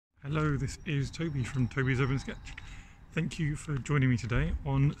Hello, this is Toby from Toby's Urban Sketch. Thank you for joining me today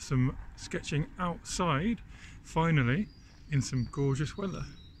on some sketching outside, finally, in some gorgeous weather.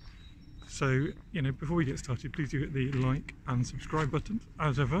 So, before we get started, please do hit the like and subscribe buttons,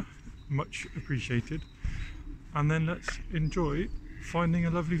 as ever, much appreciated. And then let's enjoy finding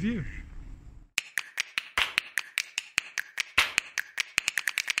a lovely view.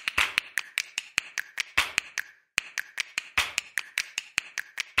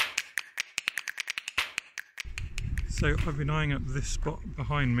 So I've been eyeing up this spot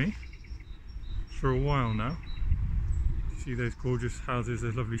behind me for a while now. See those gorgeous houses,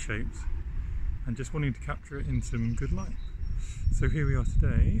 those lovely shapes, and just wanting to capture it in some good light. So here we are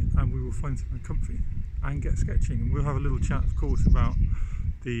today, and we will find somewhere comfy and get sketching. We'll have a little chat, of course, about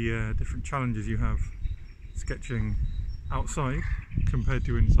the different challenges you have sketching outside compared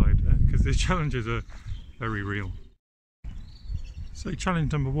to inside, because these challenges are very real. So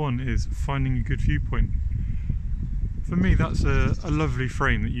challenge number one is finding a good viewpoint. For me, that's a lovely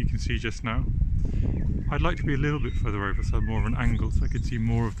frame that you can see just now. I'd like to be a little bit further over, so more of an angle, so I could see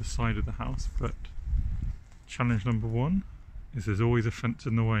more of the side of the house, but challenge number one is there's always a fence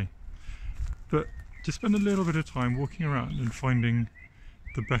in the way. But just spend a little bit of time walking around and finding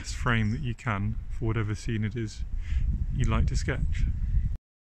the best frame that you can for whatever scene it is you'd like to sketch.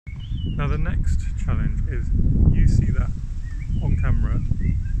 Now the next challenge is, you see that on camera,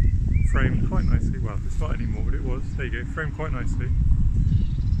 framed quite nicely. Well, it's not anymore, but it was. There you go, framed quite nicely.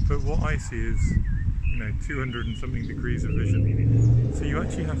 But what I see is, 200 and something degrees of vision. So you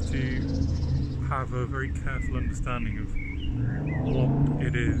actually have to have a very careful understanding of what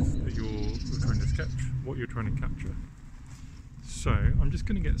it is that you're trying to sketch, what you're trying to capture. So I'm just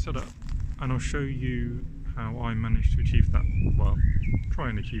going to get set up, and I'll show you how I managed to achieve that. Well, try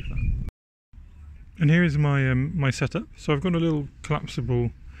and achieve that. And here is my my setup. So I've got a little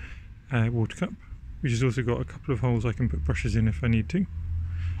collapsible water cup, which has also got a couple of holes I can put brushes in if I need to.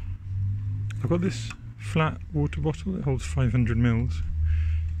 I've got this flat water bottle that holds 500 ml,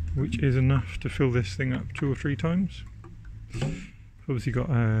 which is enough to fill this thing up 2 or 3 times. I've obviously got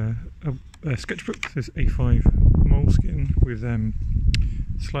a sketchbook. This A5 moleskin with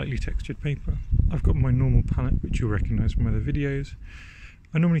slightly textured paper. I've got my normal palette, which you'll recognise from other videos.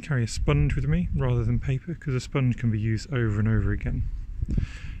 I normally carry a sponge with me rather than paper, because a sponge can be used over and over again.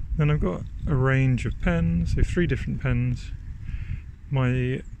 Then I've got a range of pens, so 3 different pens.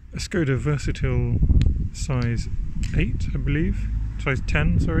 My Skoda Versatile size 8, I believe, size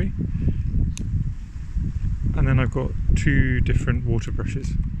 10, sorry. And then I've got 2 different water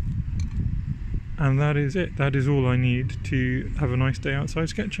brushes. And that is it. That is all I need to have a nice day outside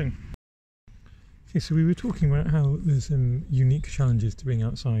sketching. Okay, so we were talking about how there's some unique challenges to being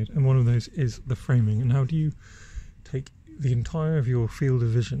outside, and one of those is the framing, and how do you take the entire of your field of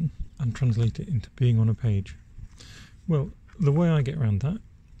vision and translate it into being on a page. Well, the way I get around that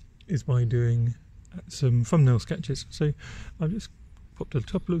is by doing some thumbnail sketches. So I've just popped a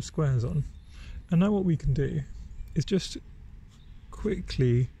couple of squares on, and now what we can do is just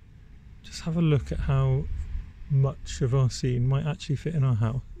quickly just have a look at how much of our scene might actually fit in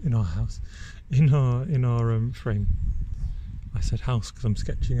our frame. I said house because I'm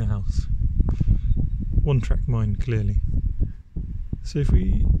sketching a house. One track mind, clearly. So if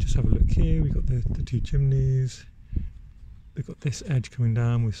we just have a look here, we've got the 2 chimneys. We've got this edge coming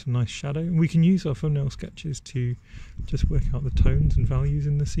down with some nice shadow, and we can use our thumbnail sketches to just work out the tones and values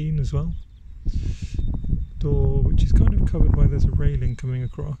in the scene as well. Door, which is kind of covered by, there's a railing coming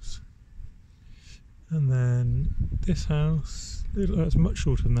across. And then this house, it's much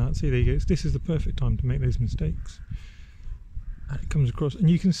shorter than that. See, there you go. This is the perfect time to make those mistakes. And it comes across, and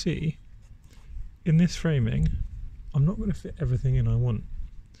you can see in this framing, I'm not going to fit everything in I want.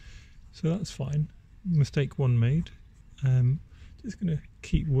 So that's fine. Mistake 1 made. Just going to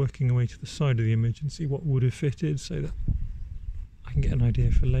keep working away to the side of the image and see what would have fitted, so that I can get an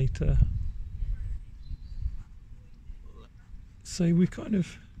idea for later. So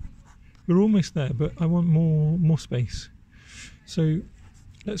we're almost there, but I want more space. So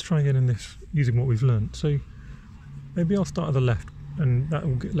let's try again in this, using what we've learned. So maybe I'll start at the left, and that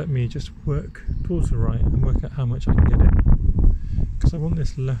will let me just work towards the right and work out how much I can get in, because I want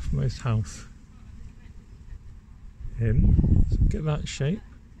this leftmost house in. So get that shape.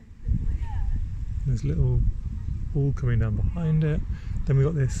 There's a little wall coming down behind it. Then we've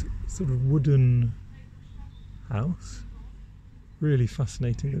got this sort of wooden house, really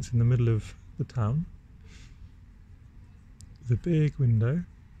fascinating, that's in the middle of the town, with a big window.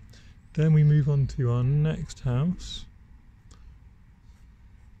 Then we move on to our next house,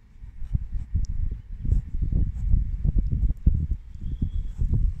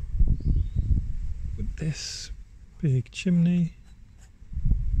 this big chimney.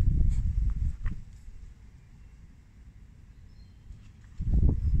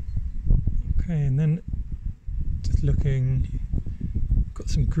 Okay, and then just looking, got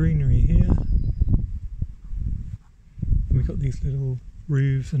some greenery here. And we've got these little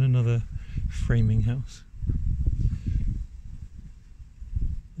roofs and another framing house.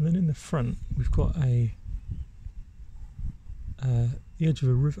 And then in the front we've got the edge of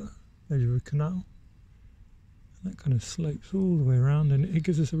a river, the edge of a canal. And that kind of slopes all the way around, and it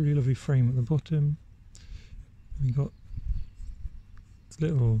gives us a really lovely frame at the bottom. And we've got this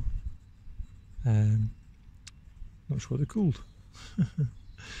little, not sure what they're called,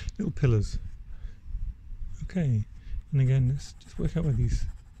 little pillars. Okay, and again, let's just work out where these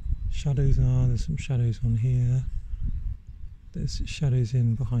shadows are. There's some shadows on here. There's shadows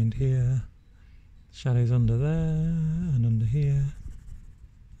in behind here. Shadows under there, and under here,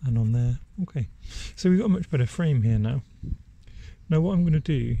 and on there. Okay, so we've got a much better frame here now. Now what I'm going to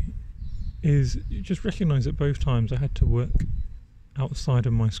do is just recognise that both times I had to work outside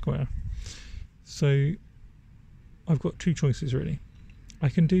of my square. So I've got two choices really. I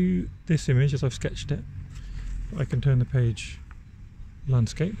can do this image as I've sketched it. I can turn the page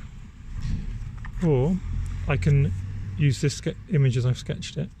landscape, or I can use this image as I've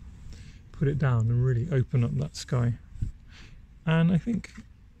sketched it, put it down and really open up that sky. And I think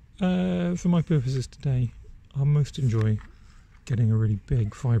for my purposes today, I'll most enjoy getting a really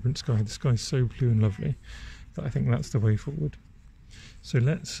big, vibrant sky. The sky's so blue and lovely that I think that's the way forward. So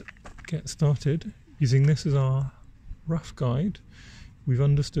let's get started using this as our rough guide. We've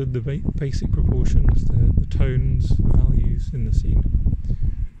understood the basic proportions, the tones, the values in the scene,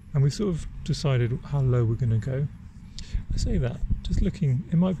 and we've sort of decided how low we're going to go. I say that, just looking,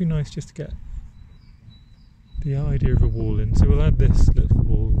 it might be nice just to get the idea of a wall in, so we'll add this little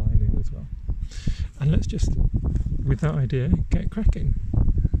wall line in as well. And let's just, with that idea, get cracking.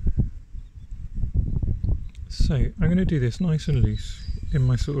 So I'm going to do this nice and loose in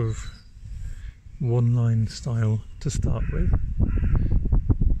my sort of one-line style to start with,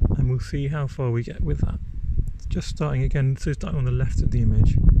 and we'll see how far we get with that. Just starting again, so starting on the left of the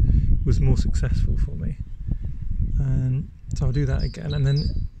image was more successful for me. And so I'll do that again, and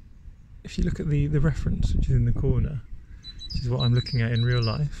then if you look at the reference which is in the corner, which is what I'm looking at in real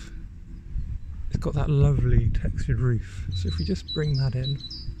life, it's got that lovely textured roof. So if we just bring that in,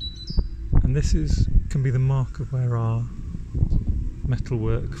 and this can be the mark of where our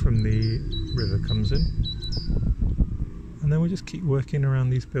metalwork from the river comes in, and then we'll just keep working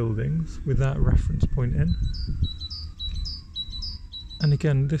around these buildings with that reference point in. And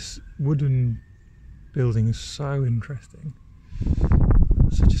again, this wooden building is so interesting,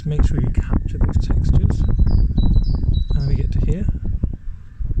 so just make sure you capture those textures. And we get to here,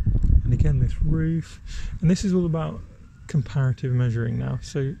 and again this roof, and this is all about comparative measuring now.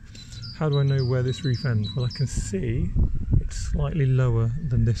 So how do I know where this roof ends? Well, I can see it's slightly lower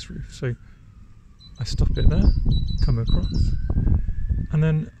than this roof, so I stop it there, come across, and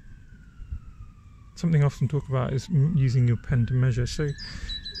then something I often talk about is using your pen to measure. So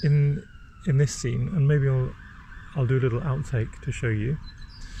in this scene, and maybe I'll do a little outtake to show you,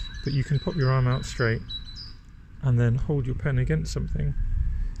 but you can pop your arm out straight and then hold your pen against something,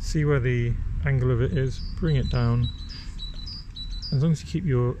 see where the angle of it is, bring it down. As long as you keep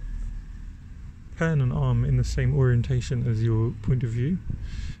your pen and arm in the same orientation as your point of view,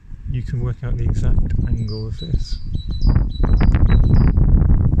 you can work out the exact angle of this.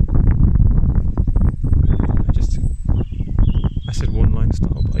 I said one line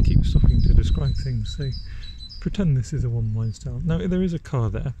style, but I keep stopping to describe things, so pretend this is a one line style. Now there is a car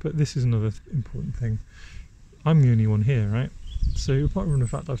there, but this is another important thing. I'm the only one here, right? So apart from the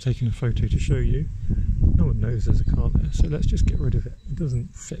fact that I've taken a photo to show you, no one knows there's a car there, so let's just get rid of it. It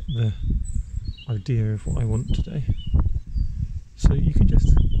doesn't fit the idea of what I want today. So you can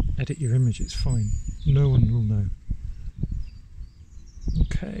just edit your image, it's fine. No one will know.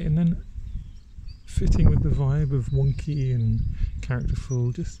 Okay, and then fitting with the vibe of wonky and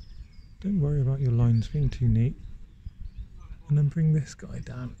characterful, just don't worry about your lines being too neat. And then bring this guy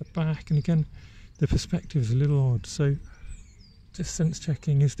down at the back, and again the perspective is a little odd, so just sense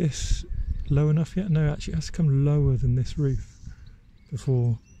checking, is this low enough yet? No, actually it has to come lower than this roof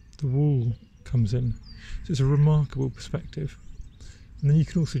before the wall comes in. So it's a remarkable perspective. And then you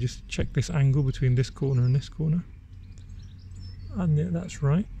can also just check this angle between this corner and this corner, and yeah, that's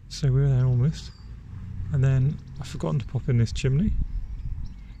right, so we're there almost. And then I've forgotten to pop in this chimney,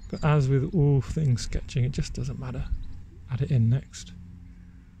 but as with all things sketching, it just doesn't matter. Add it in next.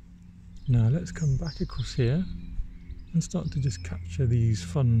 Now let's come back across here and start to just capture these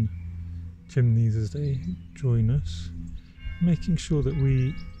fun chimneys as they join us, making sure that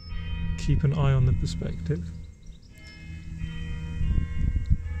we keep an eye on the perspective.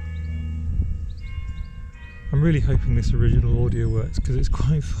 I'm really hoping this original audio works because it's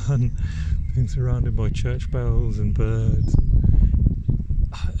quite fun being surrounded by church bells and birds.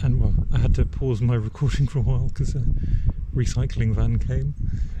 And well, I had to pause my recording for a while because a recycling van came.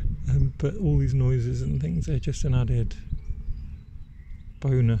 But all these noises and things are just an added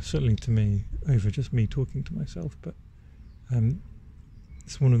bonus, certainly to me, over just me talking to myself. But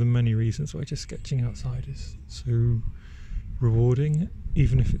it's one of the many reasons why just sketching outside is so rewarding.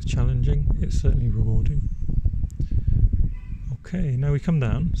 Even if it's challenging, it's certainly rewarding. Okay, now we come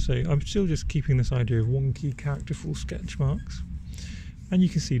down. So I'm still just keeping this idea of wonky, characterful sketch marks. And you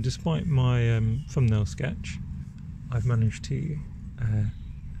can see, despite my thumbnail sketch, I've managed to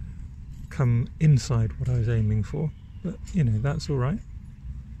come inside what I was aiming for. But, you know, that's all right.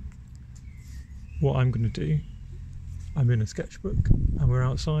 What I'm going to do, I'm in a sketchbook and we're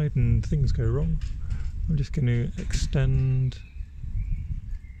outside and things go wrong. I'm just going to extend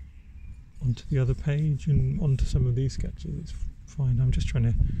onto the other page and onto some of these sketches. It's fine. I'm just trying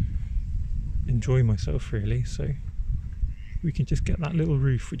to enjoy myself, really. So we can just get that little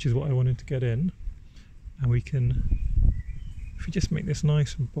roof, which is what I wanted to get in, and we can, if we just make this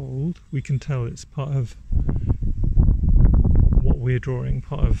nice and bold, we can tell it's part of what we're drawing,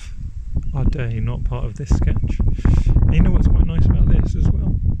 part of our day, not part of this sketch. And you know what's quite nice about this as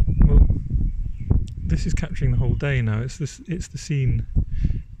well? Well, this is capturing the whole day now. It's the scene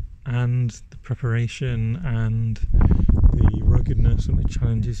and the preparation and the ruggedness and the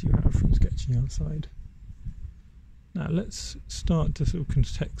challenges you have from sketching outside. Now let's start to sort of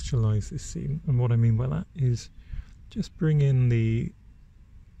contextualise this scene, and what I mean by that is just bring in the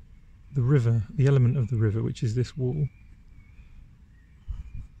river, the element of the river, which is this wall,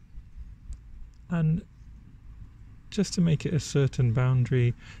 and just to make it a certain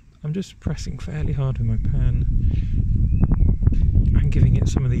boundary, I'm just pressing fairly hard with my pen and giving it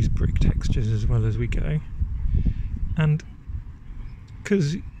some of these brick textures as well as we go. And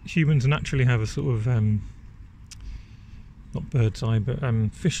because humans naturally have a sort of not bird's eye, but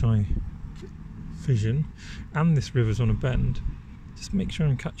fisheye vision, and this river's on a bend, just make sure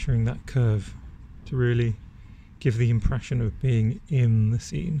I'm capturing that curve to really give the impression of being in the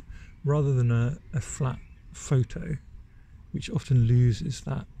scene, rather than a flat photo, which often loses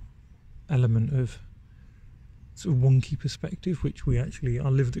that element of sort of wonky perspective, which we actually,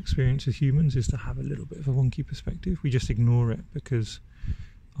 our lived experience as humans is to have a little bit of a wonky perspective. We just ignore it because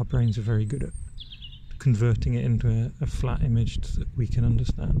our brains are very good at converting it into a flat image that we can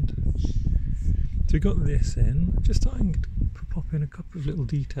understand. So we got this in, just starting to pop in a couple of little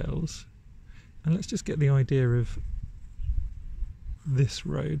details, and let's just get the idea of this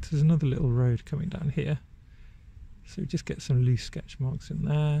road. There's another little road coming down here, so just get some loose sketch marks in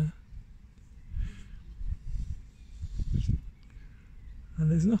there. And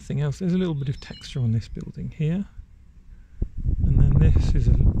there's nothing else. There's a little bit of texture on this building here, and then this is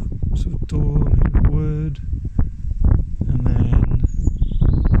a sort of door made of wood, and then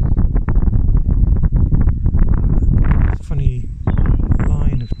a funny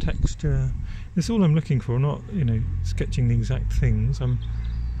line of texture. That's all I'm looking for, not, you know, sketching the exact things. I'm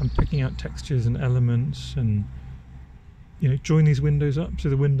picking out textures and elements, and, you know, join these windows up. So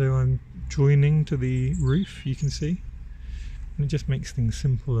the window I'm joining to the roof, you can see, and it just makes things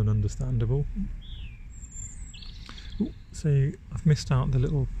simple and understandable. So I've missed out the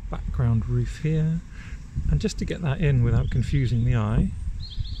little background roof here, and just to get that in without confusing the eye,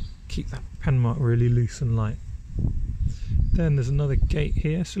 keep that pen mark really loose and light. Then there's another gate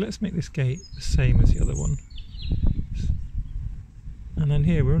here, so let's make this gate the same as the other one. And then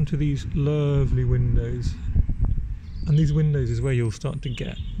here we're onto these lovely windows, and these windows is where you'll start to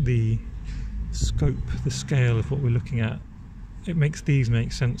get the scope, the scale of what we're looking at. It makes these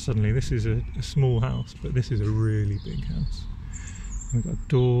make sense suddenly. This is a small house, but this is a really big house. We've got a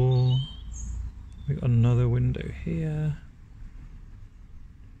door, we've got another window here.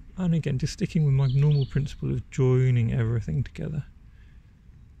 And again, just sticking with my normal principle of joining everything together.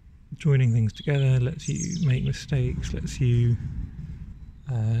 Joining things together lets you make mistakes, lets you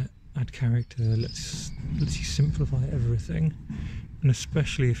add character, lets you simplify everything. And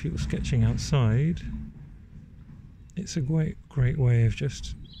especially if you're sketching outside, it's a great way of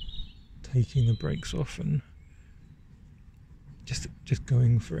just taking the brakes off and just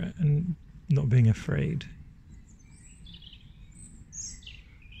going for it and not being afraid.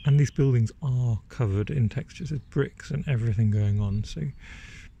 And these buildings are covered in textures. There's bricks and everything going on, so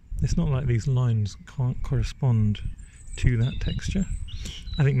it's not like these lines can't correspond to that texture.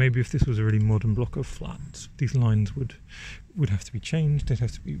 I think maybe if this was a really modern block of flats, these lines would have to be changed, they'd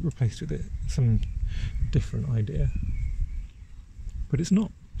have to be replaced with some different idea. But it's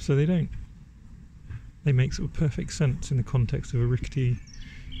not, so they don't. They make sort of perfect sense in the context of a rickety,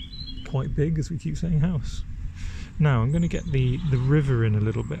 quite big, as we keep saying, house. Now I'm going to get the river in a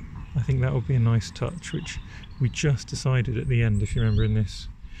little bit. I think that would be a nice touch, which we just decided at the end, if you remember in this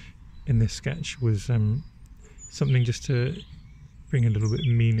sketch, was something just to bring a little bit of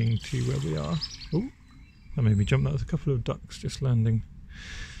meaning to where we are. Oh, that made me jump. That was a couple of ducks just landing.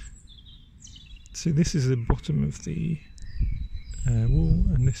 So this is the bottom of the wall,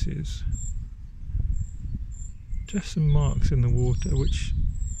 and this is just some marks in the water, which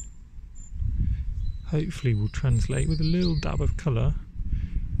hopefully will translate with a little dab of colour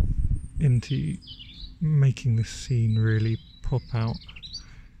into making the scene really pop out.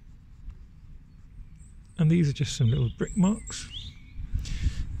 And these are just some little brick marks,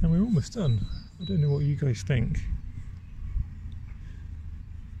 and we're almost done. I don't know what you guys think.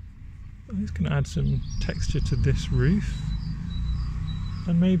 I'm just going to add some texture to this roof,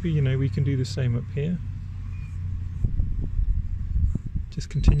 and maybe, you know, we can do the same up here. Just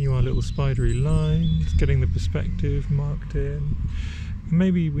continue our little spidery lines, getting the perspective marked in. And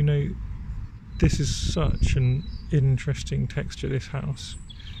maybe, we know, this is such an interesting texture, this house.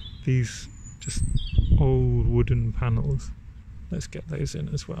 These just old wooden panels. Let's get those in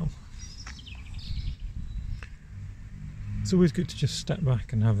as well. It's always good to just step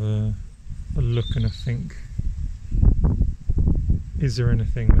back and have a look and a think. Is there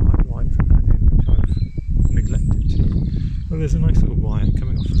anything that I'd like to add in which I've neglected to? Well, there's a nice little wire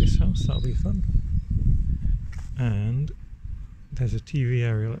coming off this house, that'll be fun. And there's a TV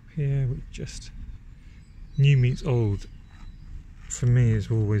aerial up here, which just, new meets old, for me,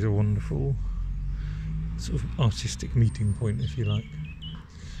 is always a wonderful sort of artistic meeting point, if you like.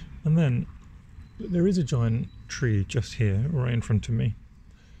 And then there is a giant tree just here, right in front of me,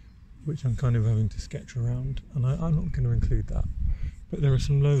 which I'm kind of having to sketch around, and I'm not going to include that. But there are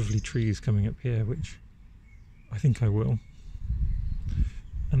some lovely trees coming up here, which I think I will.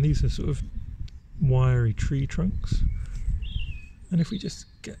 And these are sort of wiry tree trunks. And if we just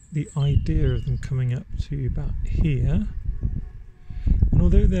get the idea of them coming up to about here, and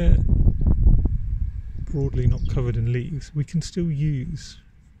although they're broadly not covered in leaves, we can still use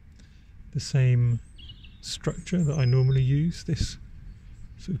the same structure that I normally use, this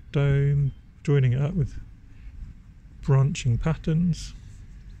sort of dome, joining it up with branching patterns,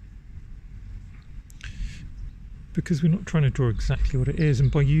 because we're not trying to draw exactly what it is,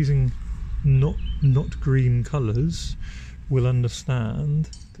 and by using not green colours, we'll understand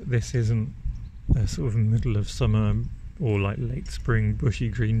that this isn't a sort of middle of summer or like late spring bushy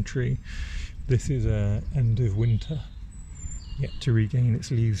green tree. This is a end of winter, yet to regain its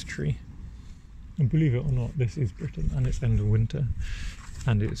leaves tree. And believe it or not, this is Britain, and it's end of winter,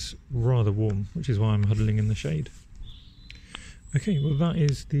 and it's rather warm, which is why I'm huddling in the shade. Okay, well, that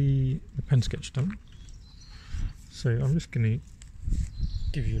is the pen sketch done. So I'm just going to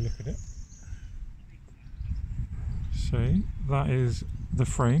give you a look at it. So that is the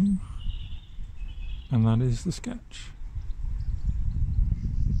frame, and that is the sketch.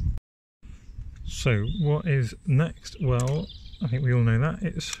 So what is next? Well, I think we all know that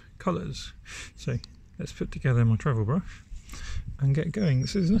it's colours. So let's put together my travel brush and get going.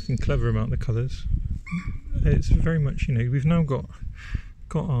 So there's nothing clever about the colours. It's very much, you know, we've now got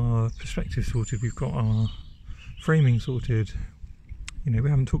our perspective sorted, we've got our framing sorted. You know, we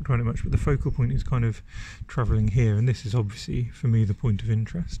haven't talked about it much, but the focal point is kind of travelling here, and this is obviously, for me, the point of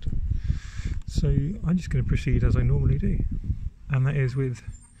interest. So I'm just going to proceed as I normally do, and that is with,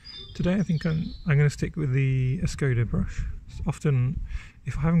 today I think I'm going to stick with the Escoda brush. Often,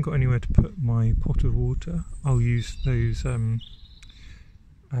 if I haven't got anywhere to put my pot of water, I'll use those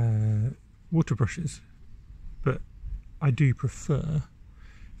water brushes, but I do prefer,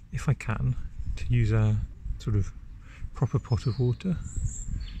 if I can, to use a sort of proper pot of water.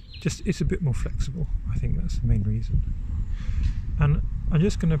 Just, it's a bit more flexible. I think that's the main reason. And I'm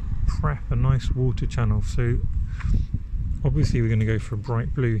just going to prep a nice water channel. So obviously we're going to go for a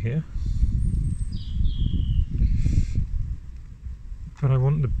bright blue here, but I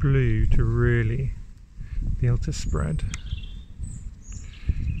want the blue to really be able to spread.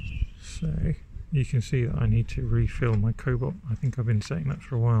 So you can see that I need to refill my cobalt. I think I've been saying that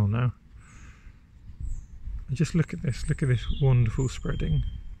for a while now. And just look at this wonderful spreading.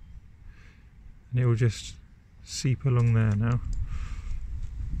 And it will just seep along there now.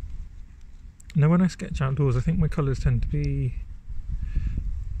 Now when I sketch outdoors, I think my colours tend to be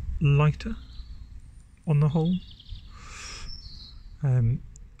lighter on the whole.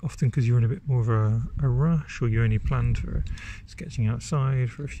 Often because you're in a bit more of a rush, or you only planned for sketching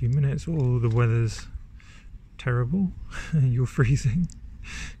outside for a few minutes, or the weather's terrible and you're freezing.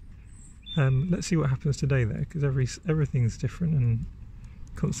 Let's see what happens today though, because everything's different and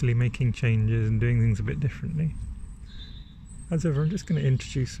constantly making changes and doing things a bit differently. As ever, I'm just going to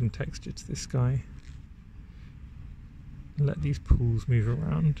introduce some texture to this sky and let these pools move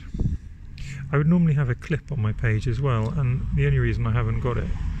around. I would normally have a clip on my page as well, and the only reason I haven't got it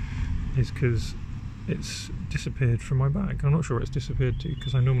is because it's disappeared from my bag. I'm not sure where it's disappeared to,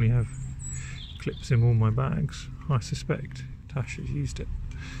 because I normally have clips in all my bags. I suspect Tash has used it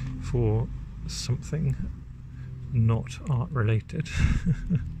for something not art related.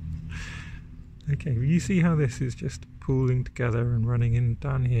 Okay, you see how this is just pooling together and running in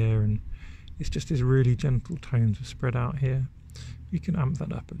down here, and it's just these really gentle tones are spread out here. We can amp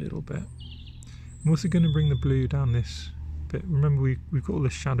that up a little bit. I'm also going to bring the blue down this bit. Remember, we've got all the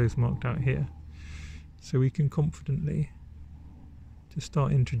shadows marked out here, so we can confidently just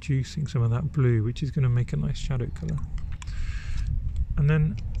start introducing some of that blue, which is going to make a nice shadow colour. And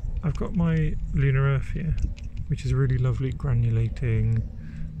then I've got my lunar earth here, which is a really lovely granulating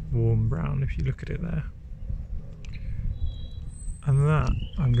warm brown if you look at it there. And that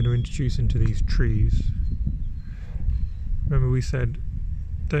I'm going to introduce into these trees. Remember, we said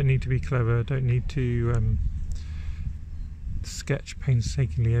don't need to be clever, don't need to sketch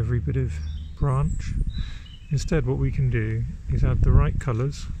painstakingly every bit of branch. Instead, what we can do is add the right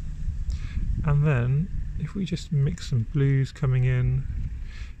colours, and then if we just mix some blues coming in,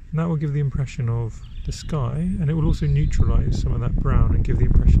 and that will give the impression of the sky, and it will also neutralise some of that brown and give the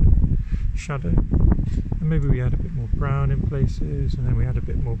impression of shadow. And maybe we add a bit more brown in places, and then we add a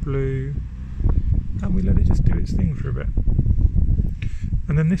bit more blue, and we let it just do its thing for a bit.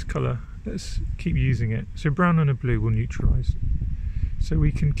 And then this colour, let's keep using it. So brown and a blue will neutralise. So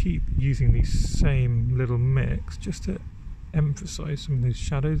we can keep using these same little mix just to emphasise some of those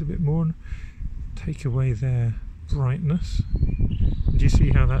shadows a bit more and take away their brightness. And you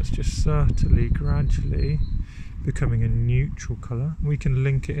see how that's just subtly, gradually becoming a neutral colour. We can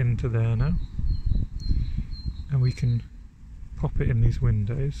link it into there now, and we can pop it in these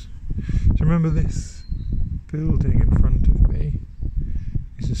windows. So remember, this building in front of me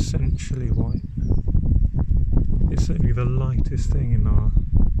is essentially white. It's certainly the lightest thing in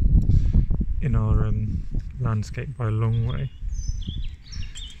our landscape by a long way.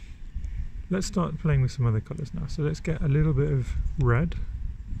 Let's start playing with some other colours now. So let's get a little bit of red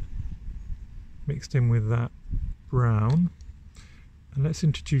mixed in with that brown, and let's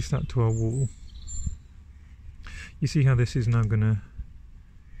introduce that to our wall. You see how this is now going to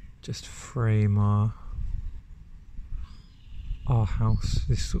just frame our house,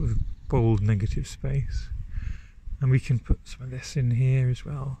 this sort of bold negative space. And we can put some of this in here as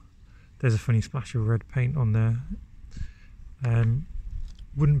well. There's a funny splash of red paint on there.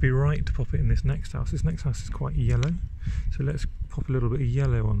 Wouldn't be right to pop it in this next house. This next house is quite yellow, so let's pop a little bit of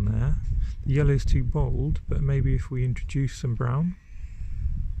yellow on there. The yellow is too bold, but maybe if we introduce some brown.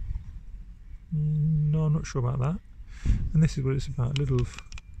 No, I'm not sure about that. And this is what it's about, a little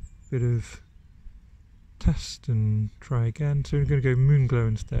bit of test and try again. So we're going to go moon glow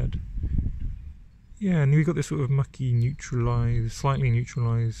instead. Yeah, and we've got this sort of mucky neutralised, slightly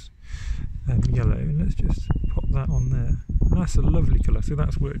neutralised yellow, and let's just pop that on there. And that's a lovely colour, so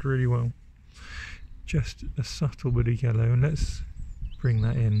that's worked really well. Just a subtle bit of yellow, and let's bring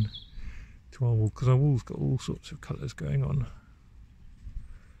that in to our wall, because our wall's got all sorts of colours going on.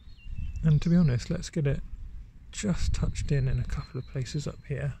 And to be honest, let's get it just touched in a couple of places up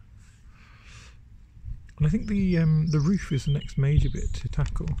here. And I think the roof is the next major bit to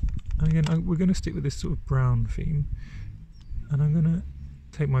tackle. And again, we're going to stick with this sort of brown theme, and I'm going to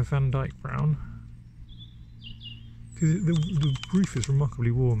take my Van Dyke brown, because the roof is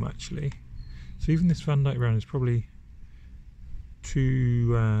remarkably warm actually. So even this Van Dyke brown is probably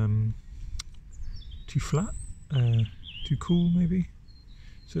too flat, too cool maybe.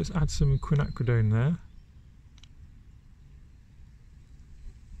 So let's add some quinacridone there.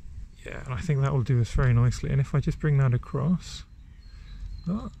 Yeah, and I think that will do us very nicely. And if I just bring that across,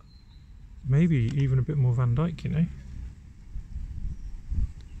 maybe even a bit more Van Dyke, you know.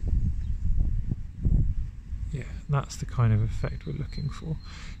 Yeah, that's the kind of effect we're looking for.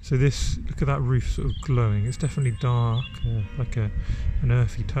 So this, look at that roof sort of glowing. It's definitely dark, like an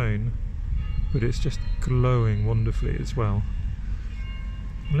earthy tone, but it's just glowing wonderfully as well.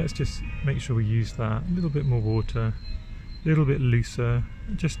 And let's just make sure we use that. A little bit more water, a little bit looser,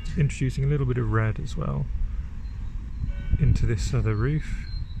 just introducing a little bit of red as well into this other roof.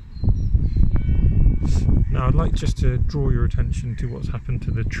 Now I'd like just to draw your attention to what's happened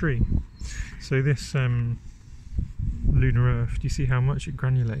to the tree. So this lunar earth, do you see how much it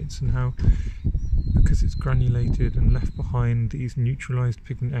granulates, and how, because it's granulated and left behind these neutralised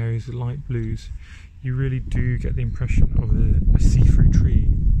pigment areas of light blues, you really do get the impression of a see-through tree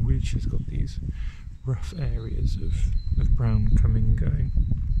which has got these rough areas of brown coming and going.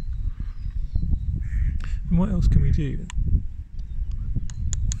 And what else can we do?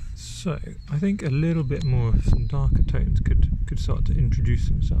 So I think a little bit more of some darker tones could start to introduce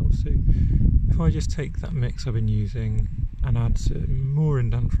themselves. So if I just take that mix I've been using and add some more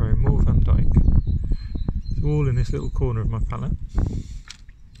Indanfro, more Van Dyke, so all in this little corner of my palette,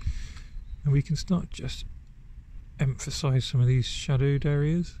 and we can start just emphasise some of these shadowed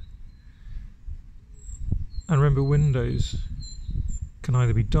areas. And remember, windows can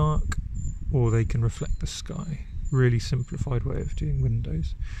either be dark or they can reflect the sky. Really simplified way of doing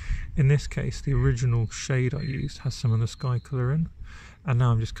windows. In this case, the original shade I used has some of the sky colour in, and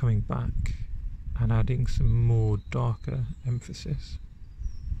now I'm just coming back and adding some more darker emphasis.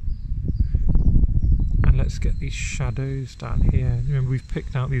 And let's get these shadows down here. Remember, we've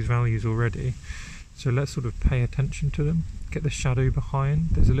picked out these values already, so let's sort of pay attention to them. Get the shadow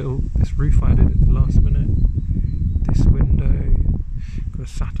behind. There's this roof I added at the last minute. This window, got a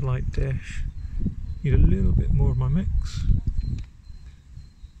satellite dish. Need a little bit more of my mix.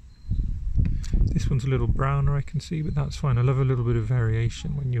 This one's a little browner, I can see, but that's fine. I love a little bit of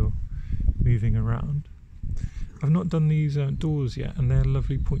variation when you're moving around. I've not done these doors yet, and they're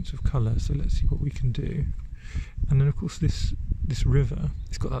lovely points of colour, so let's see what we can do. And then of course this river,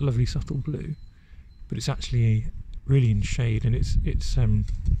 it's got that lovely subtle blue, but it's actually really in shade, and it's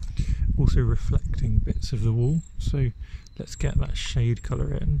also reflecting bits of the wall. So let's get that shade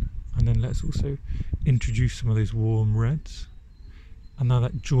colour in, and then let's also introduce some of those warm reds. And now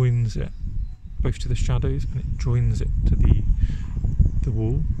that joins it both to the shadows and it joins it to the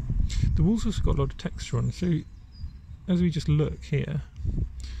wall. The wall's also got a lot of texture on, so as we just look here,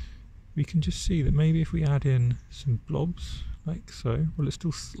 we can just see that maybe if we add in some blobs like so, well, it's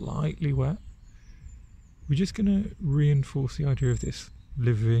still slightly wet, we're just going to reinforce the idea of this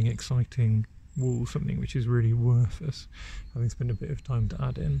living, exciting wall, something which is really worth us having spent a bit of time to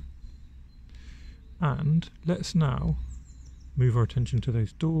add in. And let's now move our attention to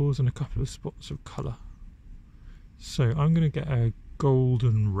those doors and a couple of spots of colour. So I'm going to get a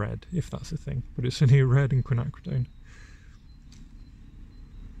golden red, if that's a thing, but it's only a red in quinacridone.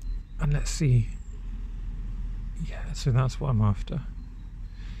 And let's see, yeah, so that's what I'm after.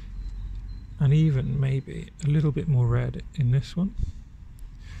 And even maybe a little bit more red in this one,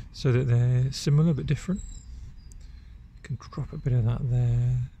 so that they're similar but different. You can drop a bit of that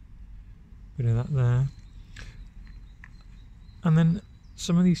there, a bit of that there. And then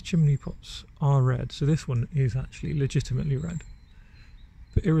some of these chimney pots are red, so this one is actually legitimately red.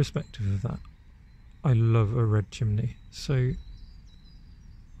 But irrespective of that, I love a red chimney, so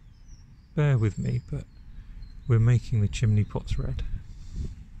bear with me, but we're making the chimney pots red.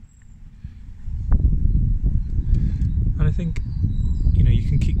 And I think, you know, you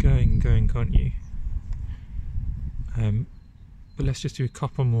can keep going and going, can't you? But let's just do a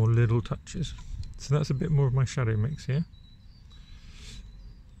couple more little touches. So that's a bit more of my shadow mix here.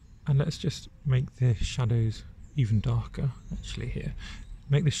 And let's just make the shadows even darker, actually, here.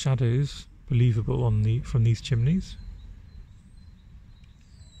 Make the shadows believable on from these chimneys.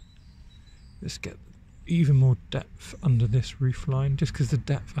 Let's get even more depth under this roof line, just because the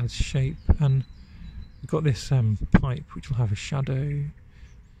depth adds shape. And we've got this pipe which will have a shadow, and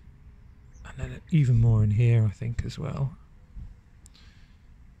then even more in here, I think, as well.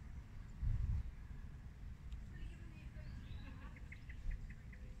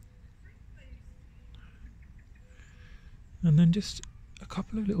 And then just a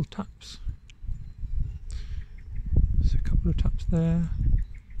couple of little taps. So a couple of taps there.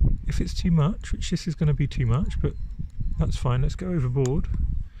 If it's too much, which this is going to be too much, but that's fine, let's go overboard.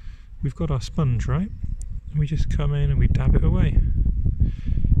 We've got our sponge, right? And we just come in and we dab it away.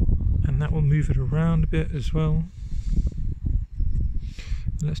 And that will move it around a bit as well.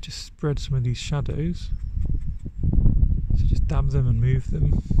 And let's just spread some of these shadows. So just dab them and move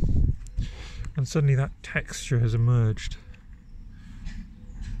them. And suddenly that texture has emerged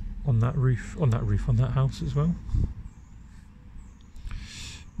on that house as well.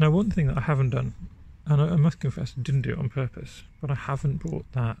 Now, one thing that I haven't done, and I must confess I didn't do it on purpose, but I haven't brought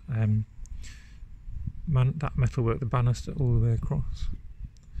that that metalwork, the banister, all the way across.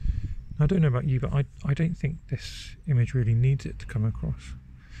 Now, I don't know about you, but I don't think this image really needs it to come across.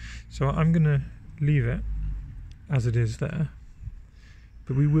 So I'm going to leave it as it is there,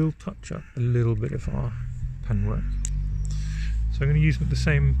 but we will touch up a little bit of our pen work. So I'm going to use the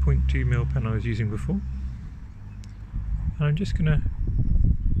same 0.2mm pen I was using before, and I'm just going to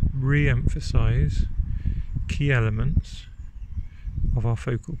re-emphasize key elements of our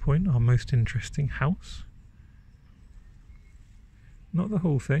focal point, our most interesting house. Not the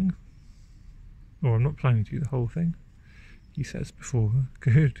whole thing, or I'm not planning to do the whole thing. He says before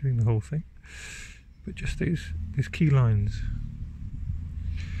doing the whole thing, but just these key lines.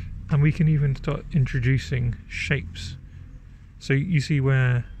 And we can even start introducing shapes. So you see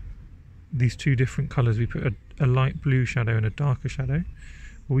where these two different colours, we put a light blue shadow and a darker shadow.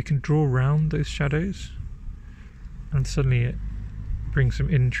 Well, we can draw around those shadows, and suddenly it brings some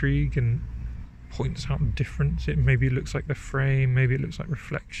intrigue and points out the difference. It maybe looks like the frame, maybe it looks like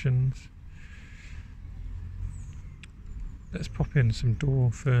reflections. Let's pop in some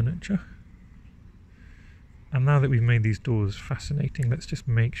door furniture. And now that we've made these doors fascinating, let's just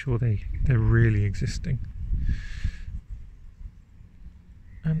make sure they're really existing.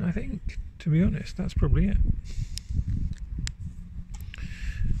 And I think, to be honest, that's probably it.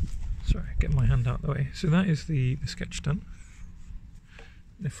 Sorry, get my hand out of the way. So that is the sketch done.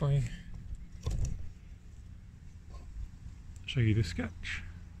 If I show you the sketch,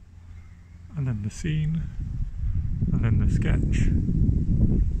 and then the scene, and then the sketch.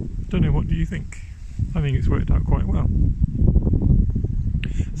 Don't know, what do you think? I think it's worked out quite well.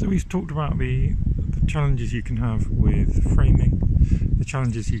 So we've talked about the challenges you can have with framing, the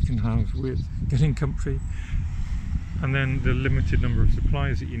challenges you can have with getting comfy, and then the limited number of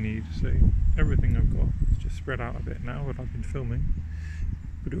supplies that you need. So everything I've got is just spread out a bit now what I've been filming,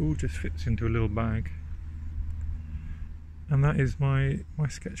 but it all just fits into a little bag. And that is my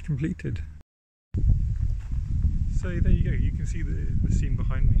sketch completed. So there you go, you can see the scene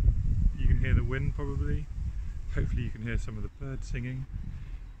behind me. You can hear the wind probably. Hopefully you can hear some of the birds singing.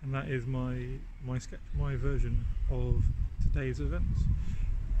 And that is my sketch, my version of today's events.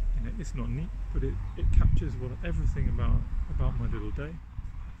 You know, it's not neat, but it captures everything about my little day.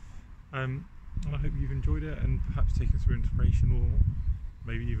 And I hope you've enjoyed it and perhaps taken some inspiration or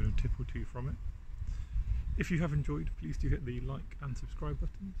maybe even a tip or two from it. If you have enjoyed, please do hit the like and subscribe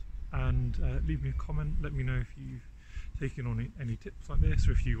buttons, and leave me a comment. Let me know if you've taken on any tips like this,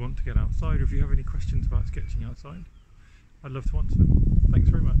 or if you want to get outside, or if you have any questions about sketching outside. I'd love to answer them. Thanks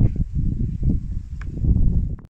very much.